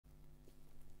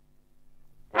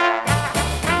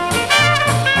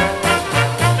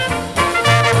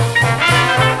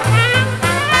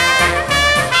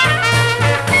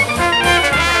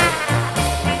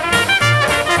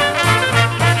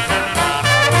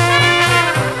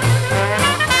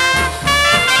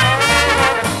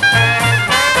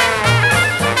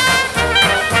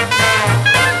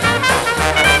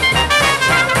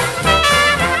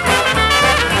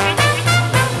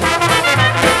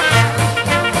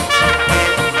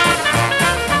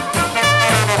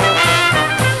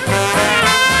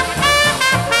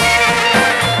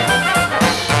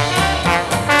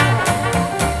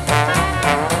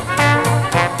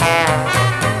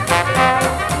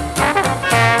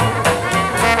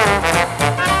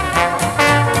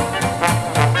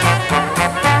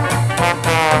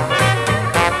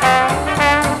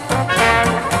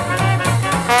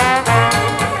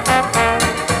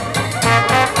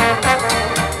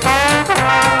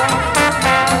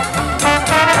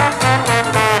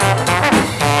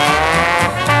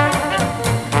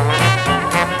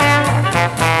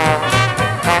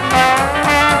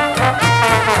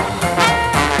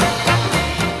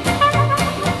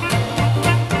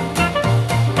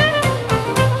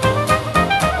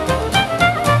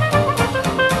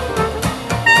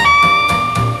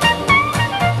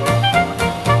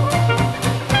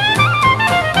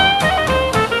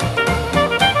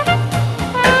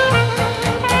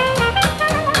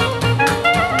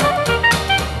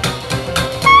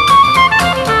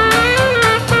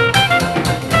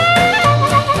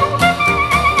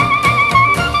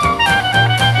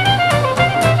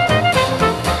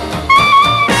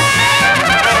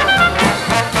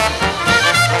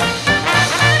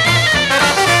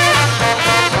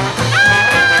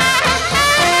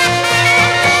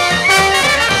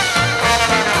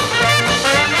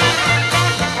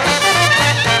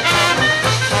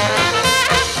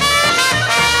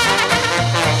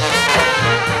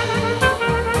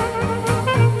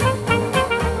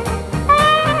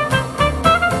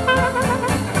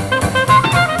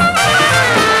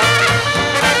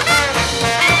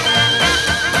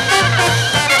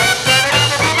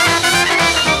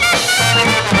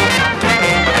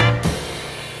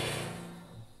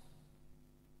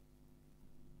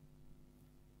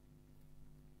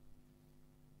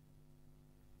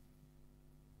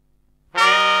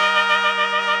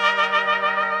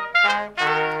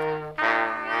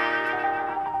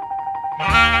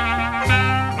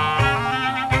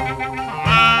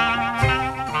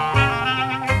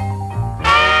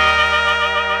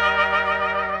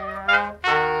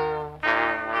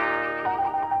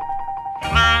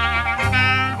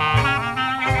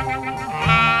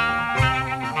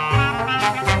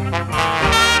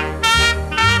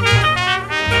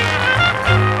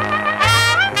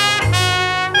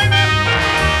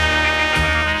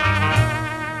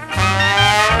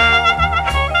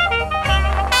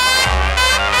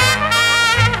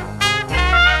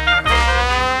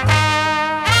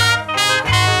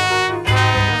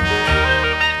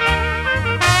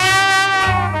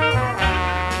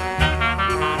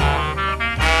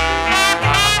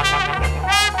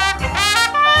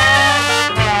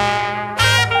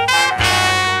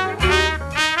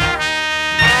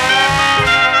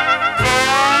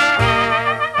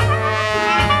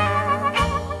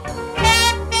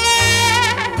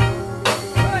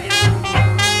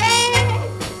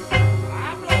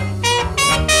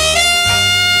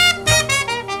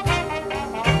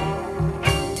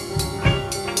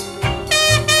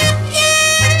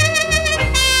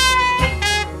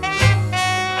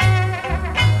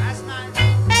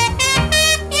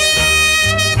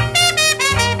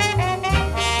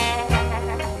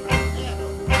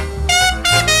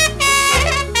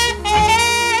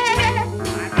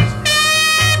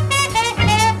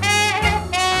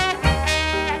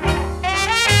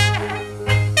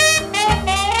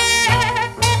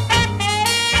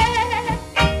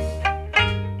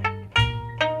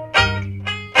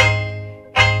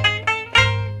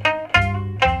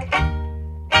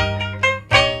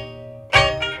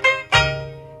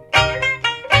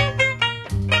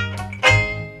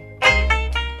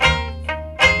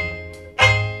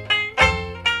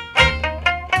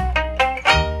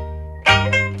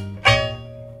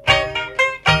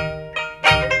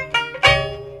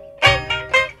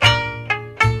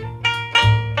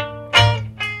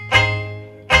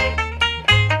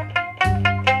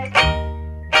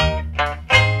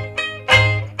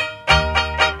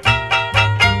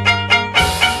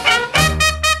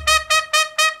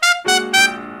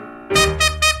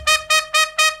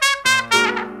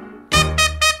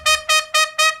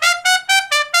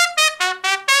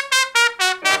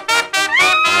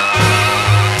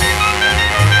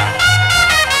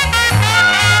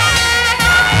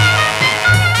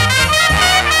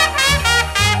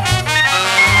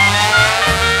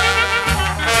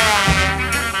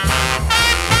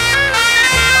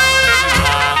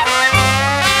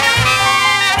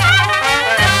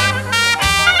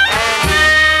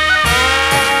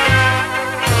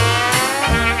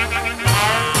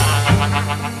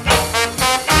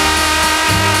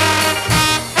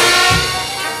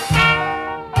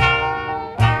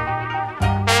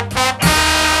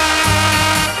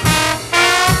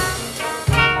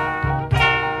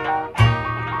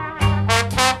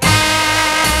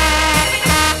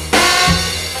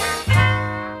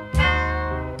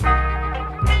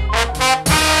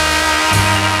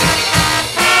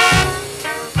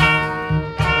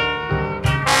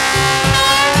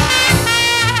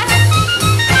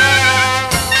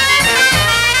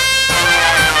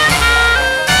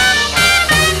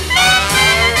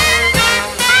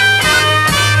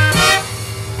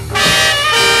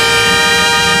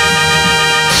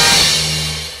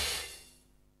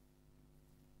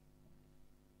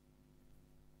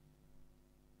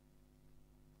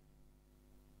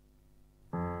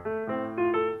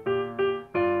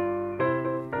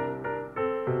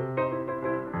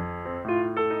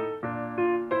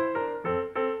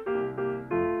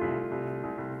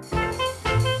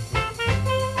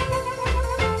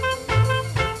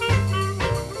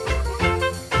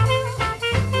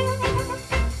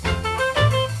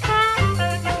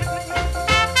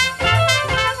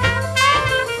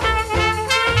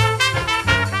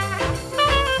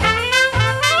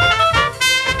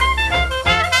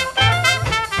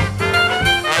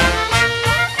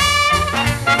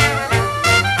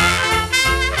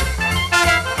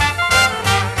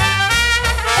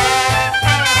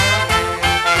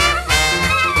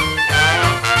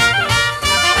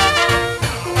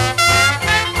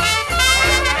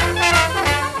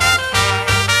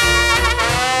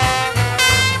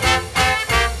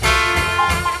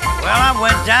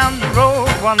down the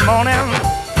road one morning,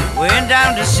 went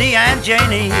down to see Aunt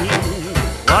Janie.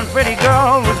 One pretty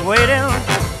girl was waiting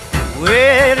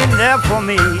there for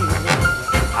me.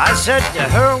 I said to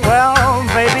her, well,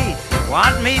 baby,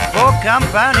 want me for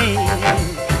company?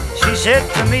 She said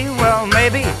to me, well,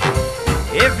 maybe,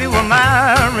 if you will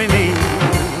marry me.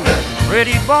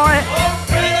 Pretty boy,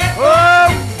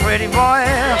 oh, pretty boy,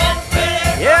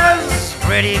 yes,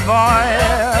 pretty boy,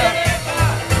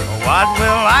 what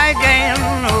will I gain?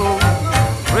 Oh,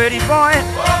 pretty boy,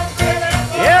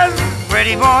 yes,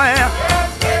 pretty boy,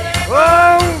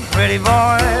 oh, pretty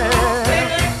boy,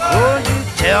 won't you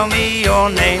tell me your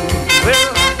name?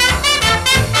 Well,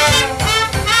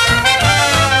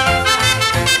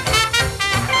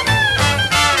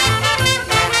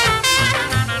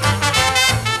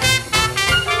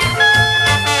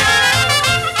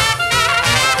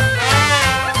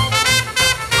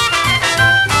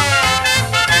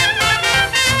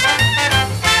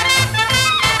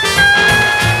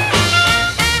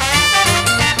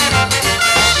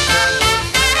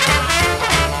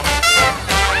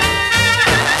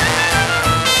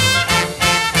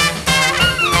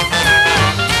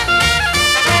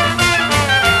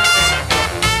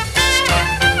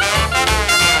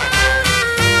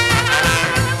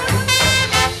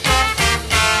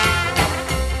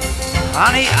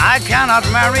 honey, I cannot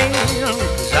marry,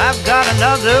 'cause I've got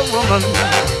another woman,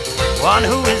 one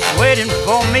who is waiting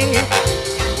for me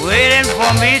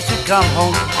to come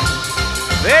home.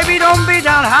 Baby, don't be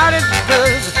downhearted,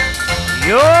 'cause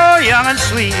you're young and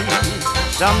sweet.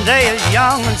 Someday as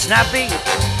young and snappy,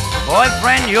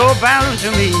 boyfriend, you're bound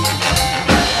to me.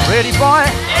 Pretty boy,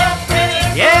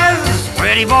 yes,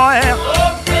 pretty boy,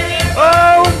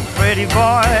 oh, pretty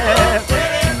boy.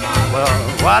 Well,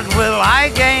 what will I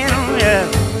gain? Yeah.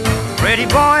 Pretty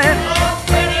boy,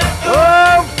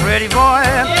 oh, pretty boy,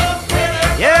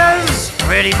 yes,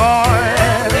 pretty boy,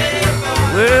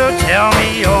 will tell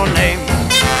me your name.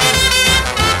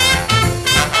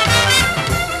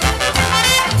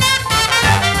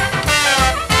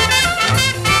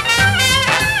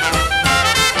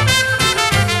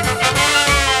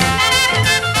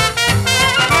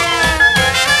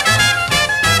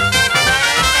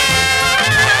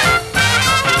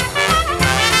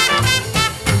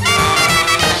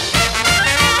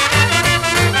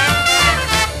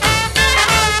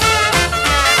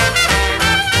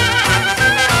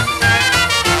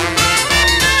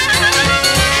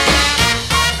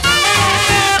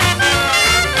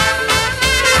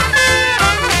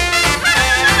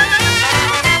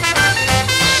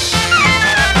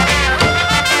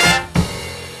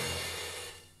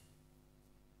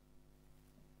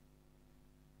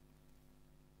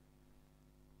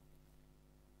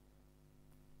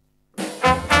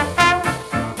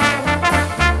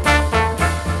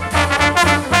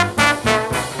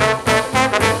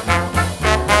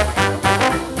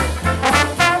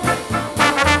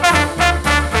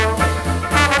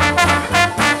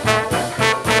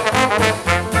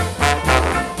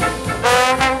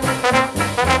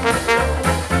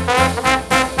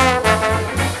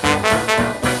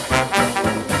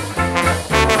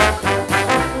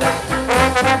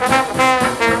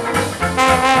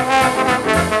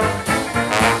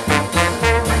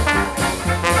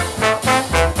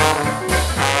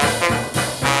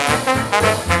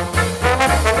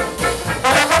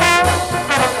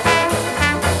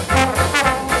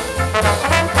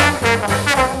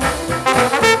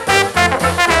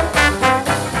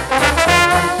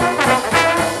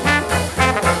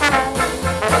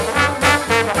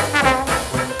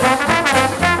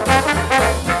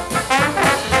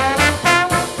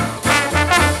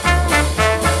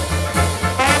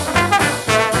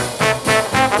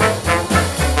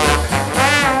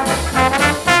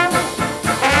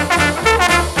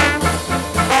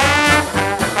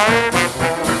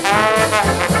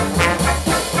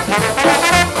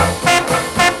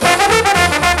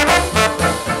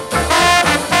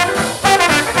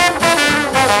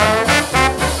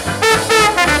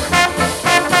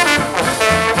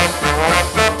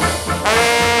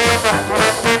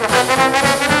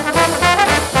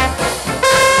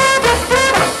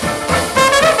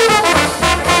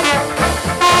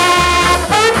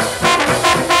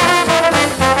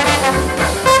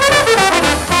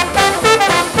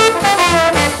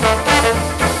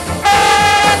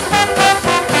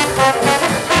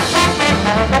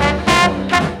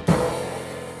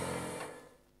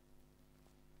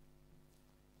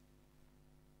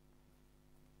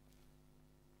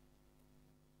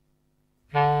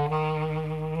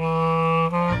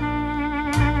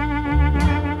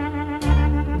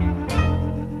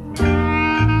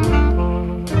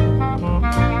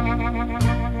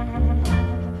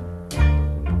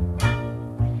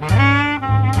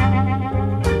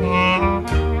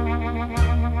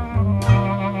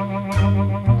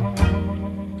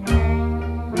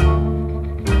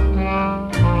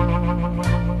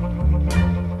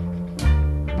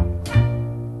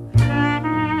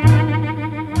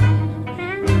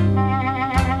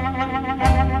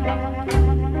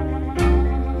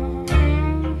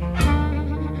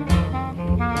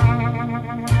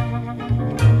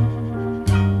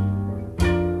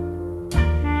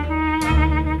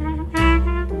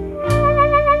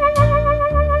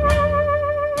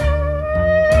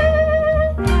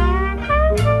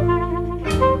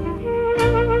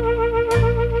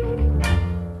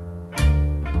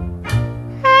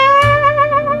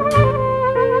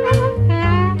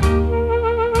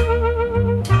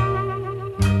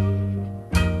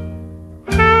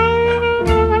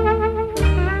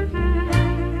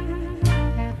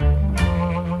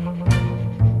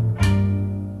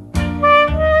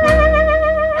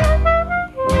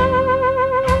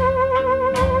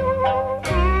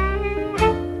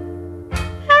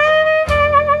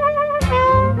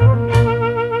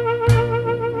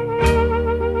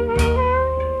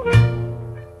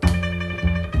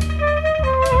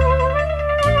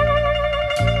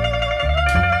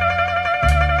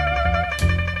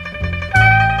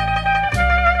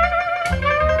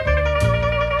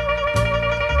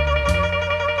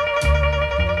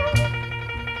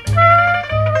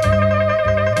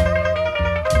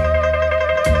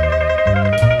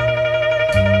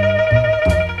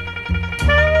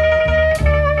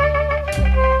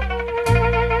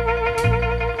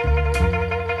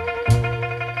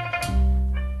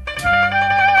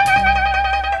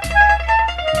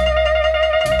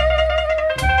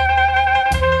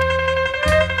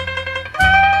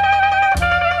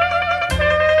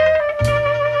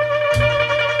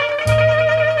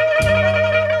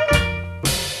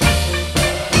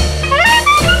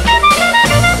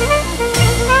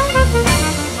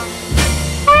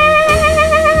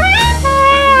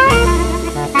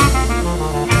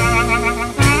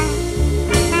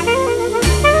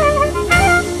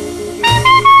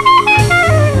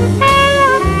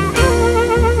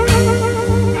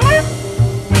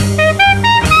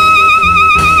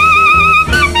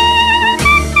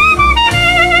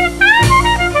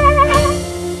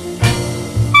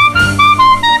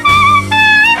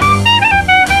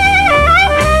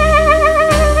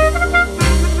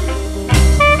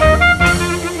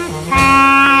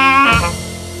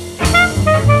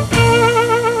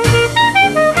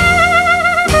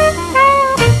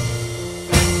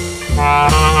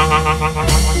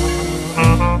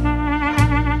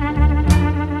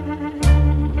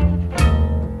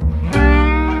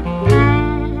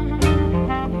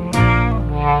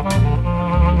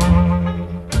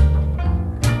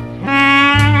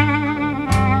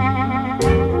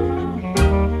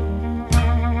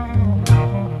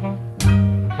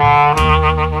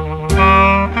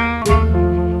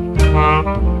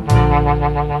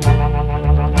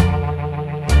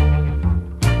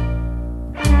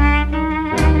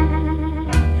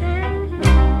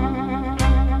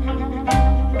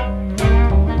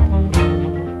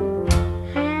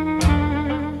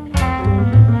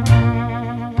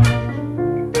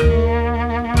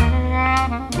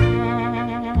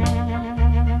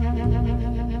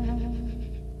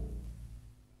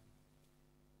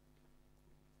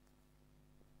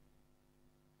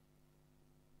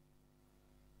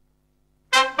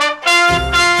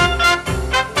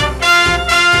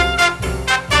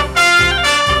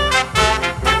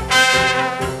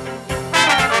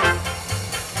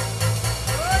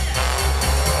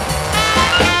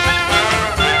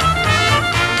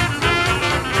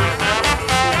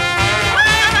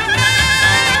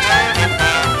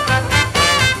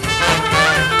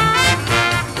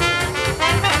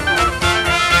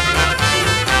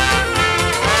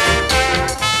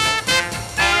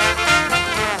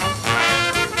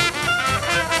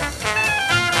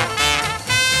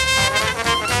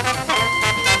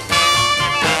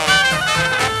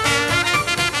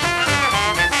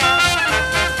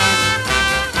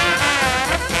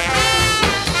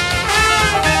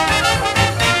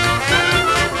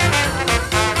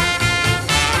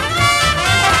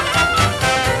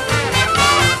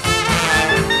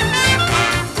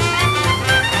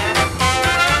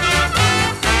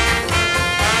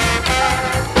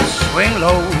 Swing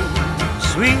low,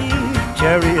 sweet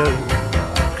chariot,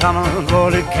 come on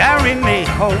board to carry me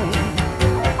home.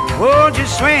 Won't you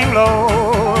swing low,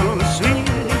 sweet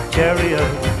chariot,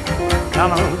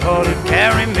 come on board to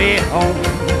carry me home.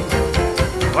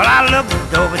 Well, I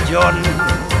looked over Jordan,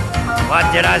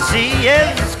 what did I see?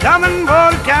 Yes, coming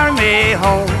board to carry me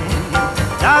home.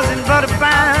 Nothing but a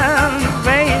band of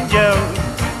angels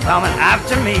coming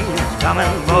after me,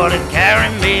 coming board to carry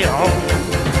me home.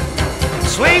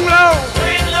 Swing low,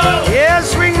 yeah,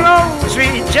 swing low,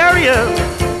 sweet chariot,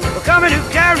 we're coming to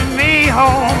carry me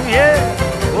home, yeah.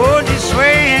 Won't you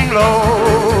swing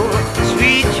low,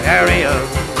 sweet chariot,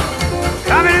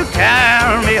 coming to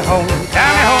carry me home,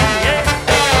 yeah.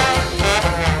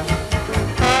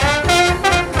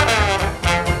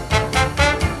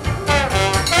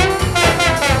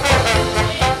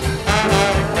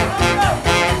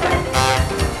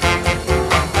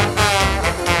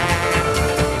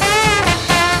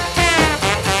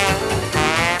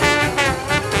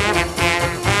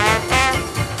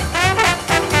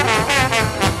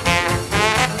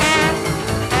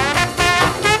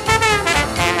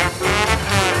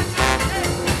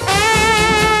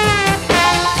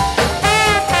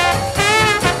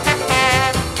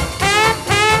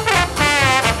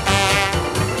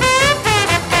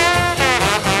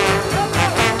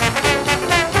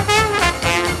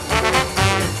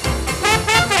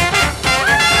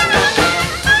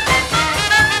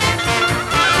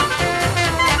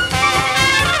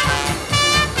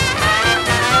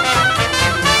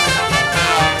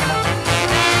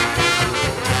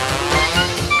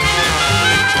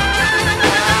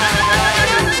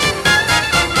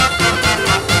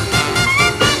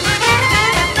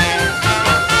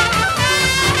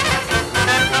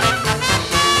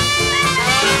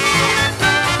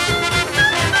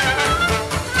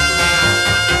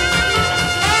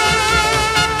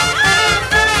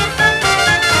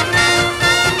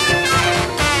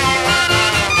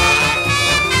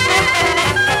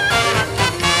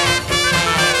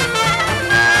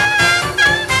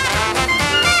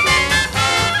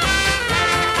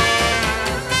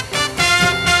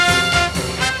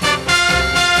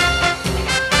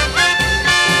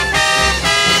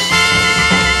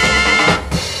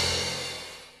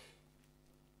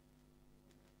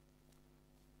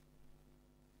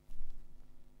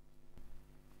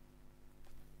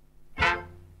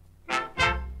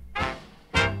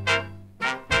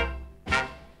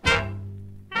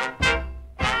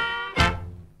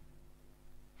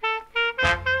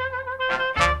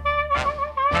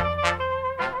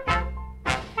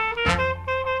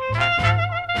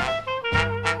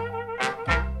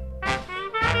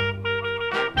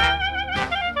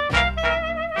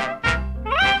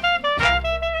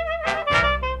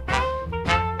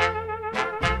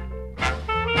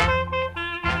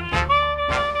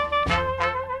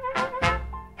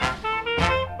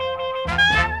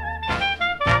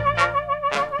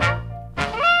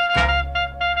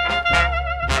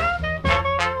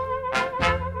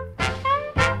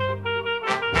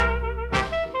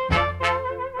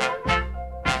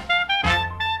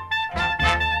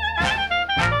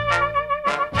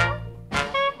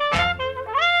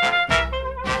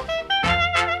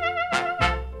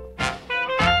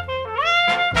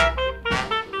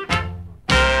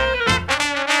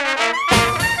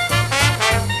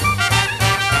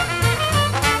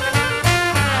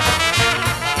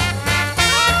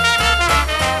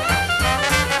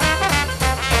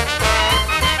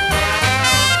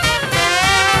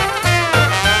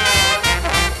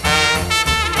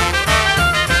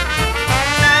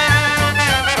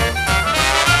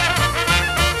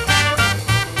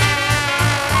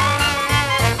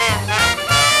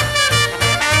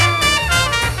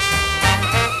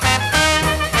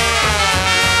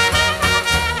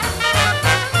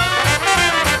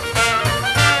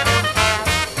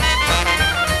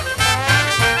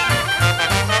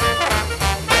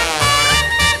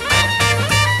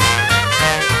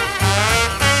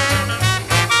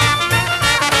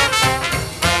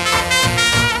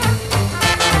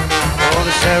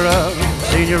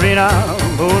 Signorina,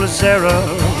 Buona Sera.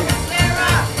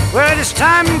 Well, it's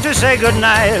time to say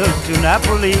goodnight to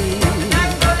Napoli.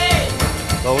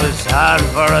 Though it's hard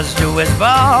for us to whisper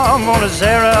Buona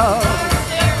Sera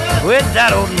with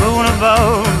that old moon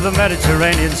above the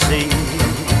Mediterranean Sea.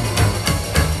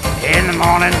 In the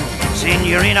morning,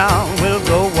 Signorina, we'll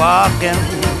go walking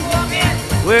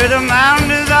where the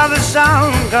mountains of the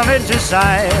sun come into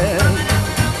sight.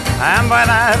 And by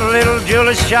that little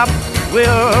jeweler's shop,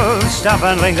 we'll stop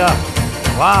and linger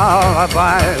while I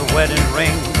buy a wedding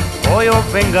ring for your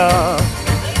finger.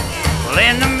 Well,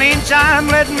 in the meantime,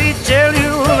 let me tell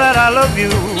you that I love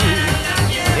you.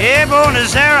 Hey, Buona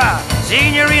Sera,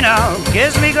 Signorina,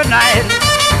 kiss me goodnight.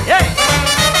 Yeah.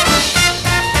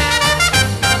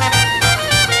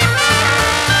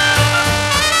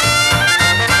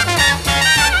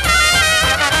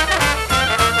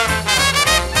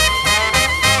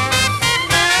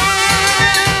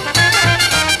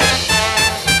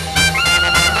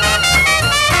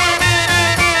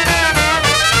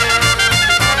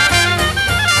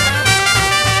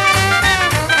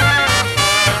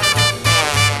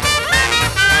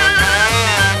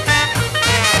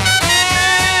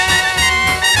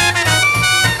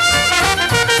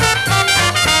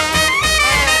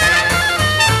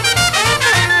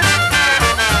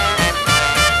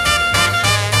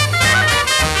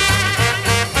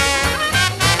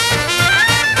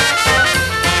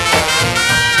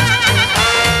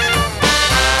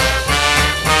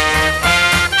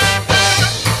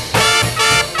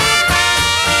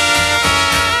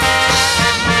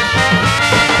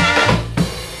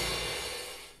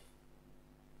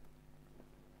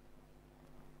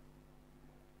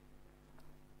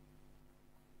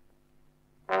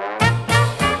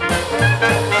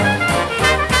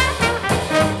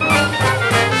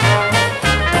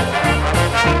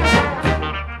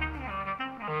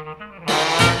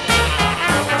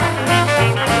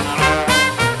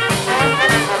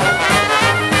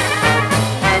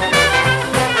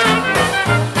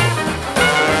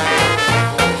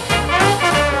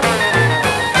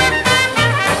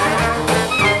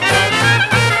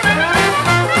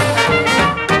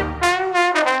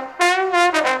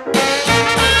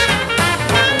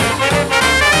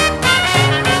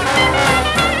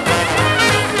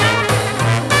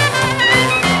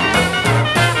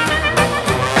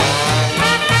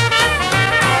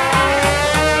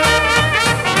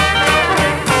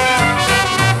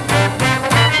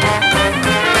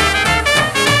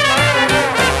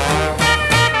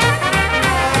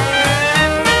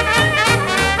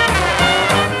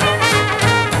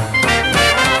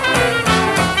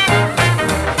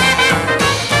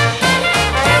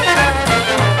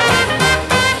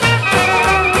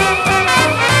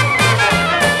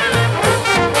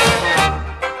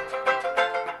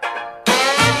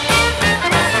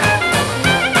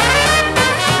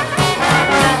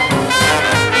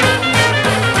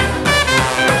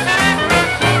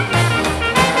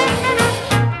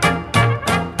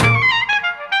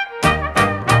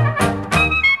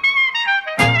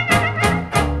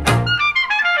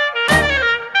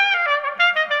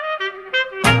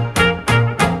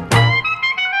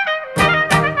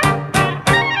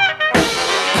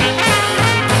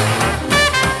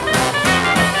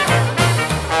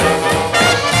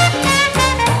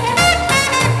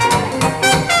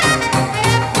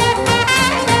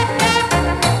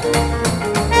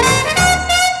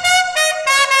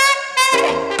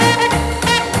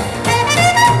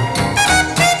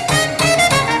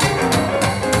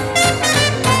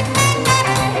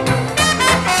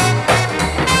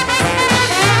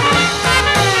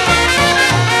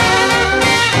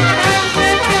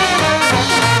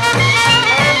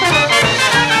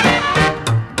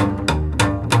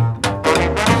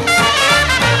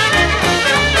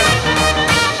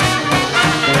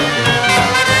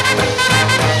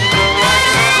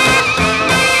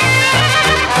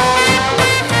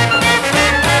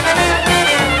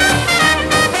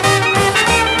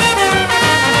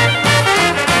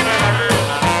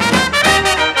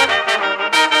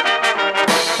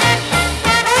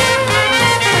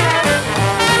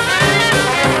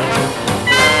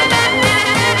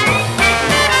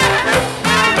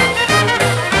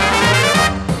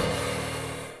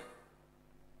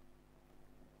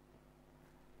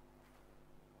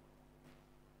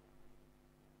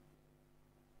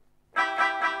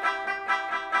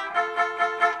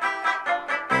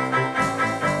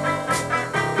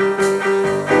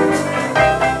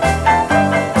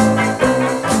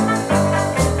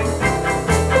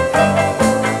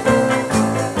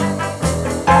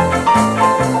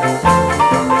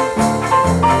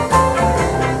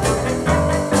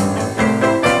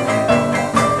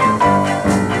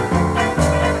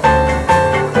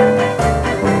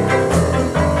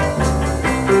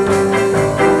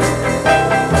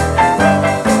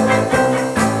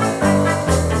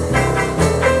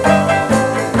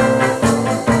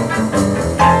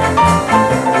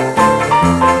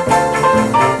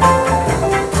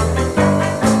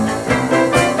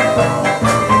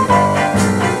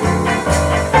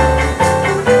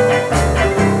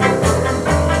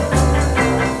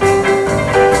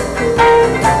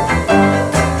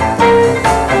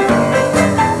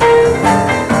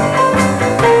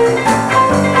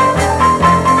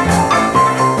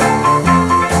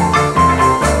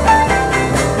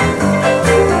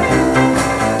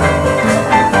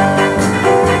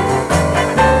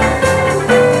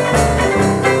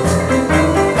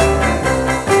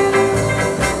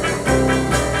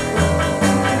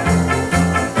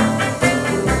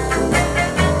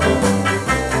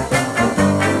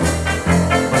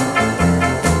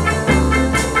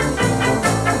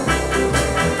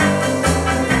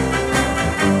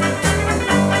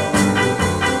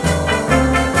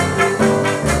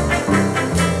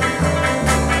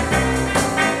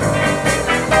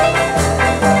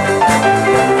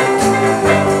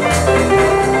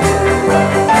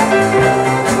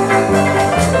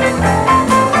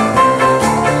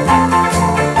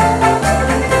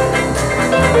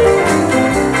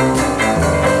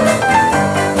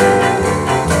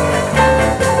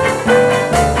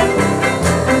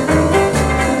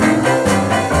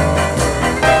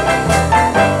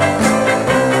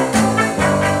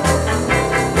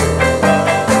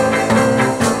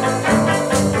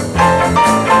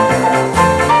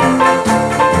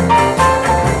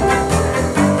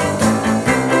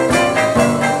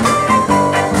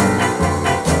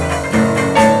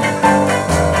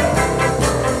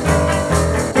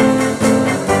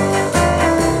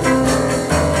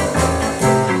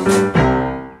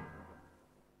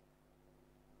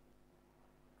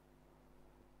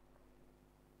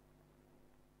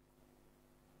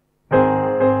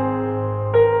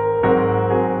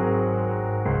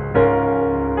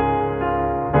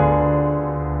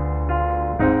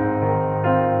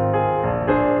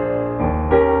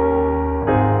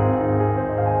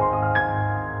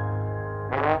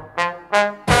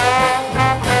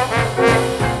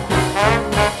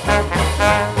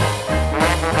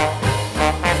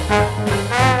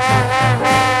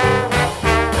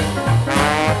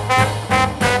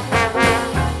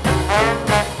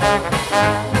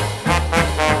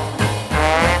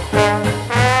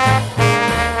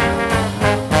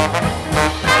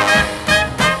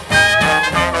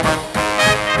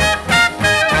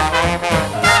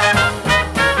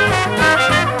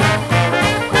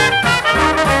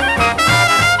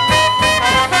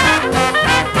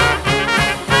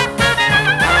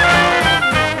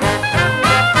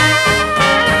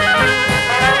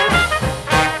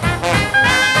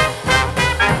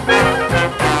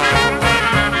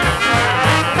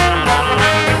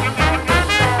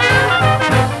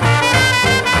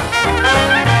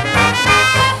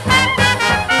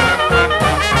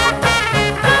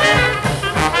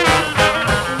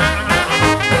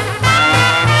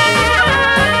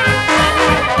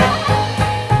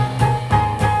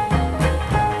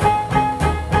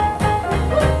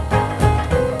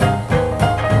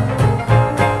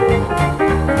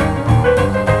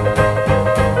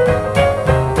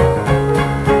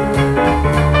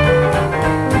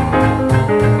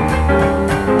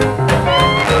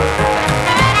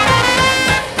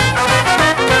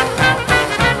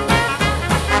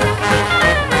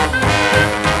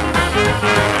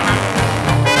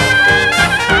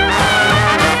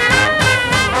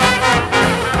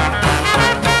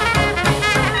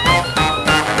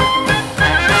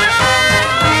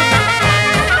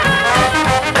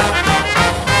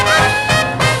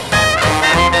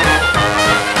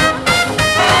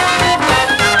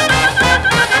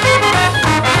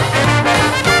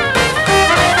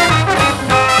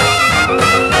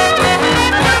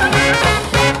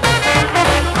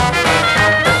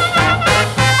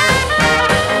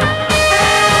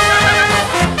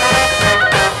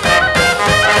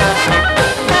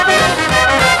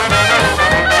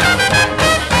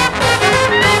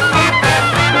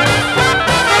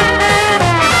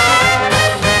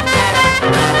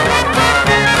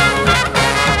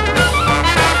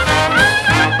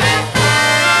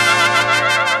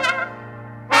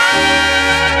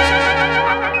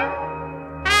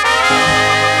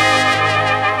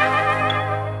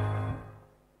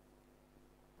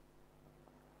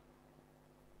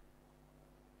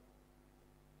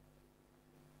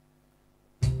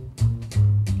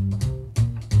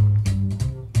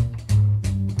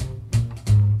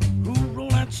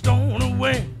 that stone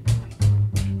away?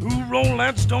 Who rolled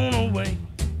that stone away?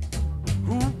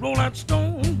 Who rolled that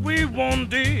stone away one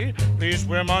day? Place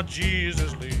where my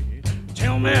Jesus lay.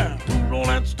 Tell me, who rolled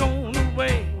that stone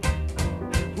away?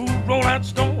 Who rolled that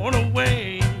stone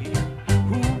away?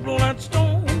 Who rolled that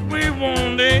stone away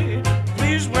one day?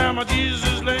 Place where my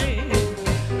Jesus lay.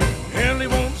 Early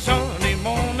one Sunday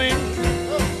morning,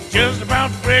 just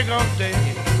about break of day,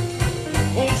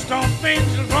 old Stomp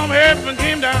angel from heaven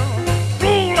came down,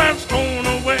 rolled that stone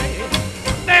away.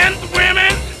 Then the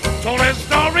women told their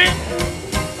story.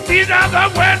 These are the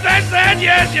words they said,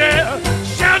 yes,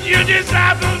 yes. Shout your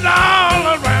disciples all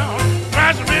around.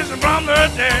 Christ is risen from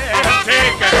the dead.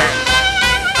 Take care.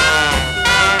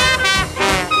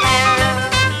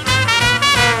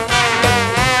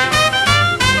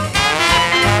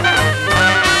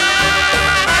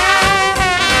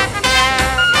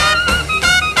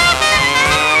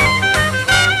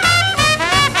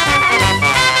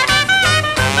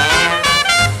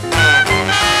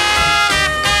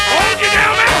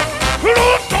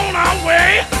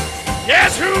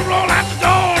 Yes, who rolled that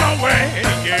stone away?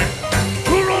 Yeah,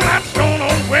 who rolled that stone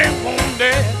away one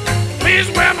day? Please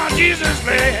where my Jesus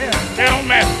lay. Tell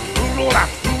me, who rolled that?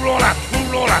 Who rolled that? Who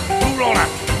rolled that? Who rolled that?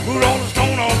 Who rolled the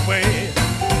stone away?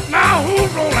 Now who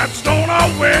rolled that stone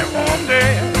away one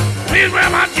day? Please where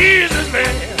my Jesus lay.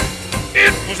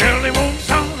 It was early one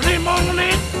Sunday morning.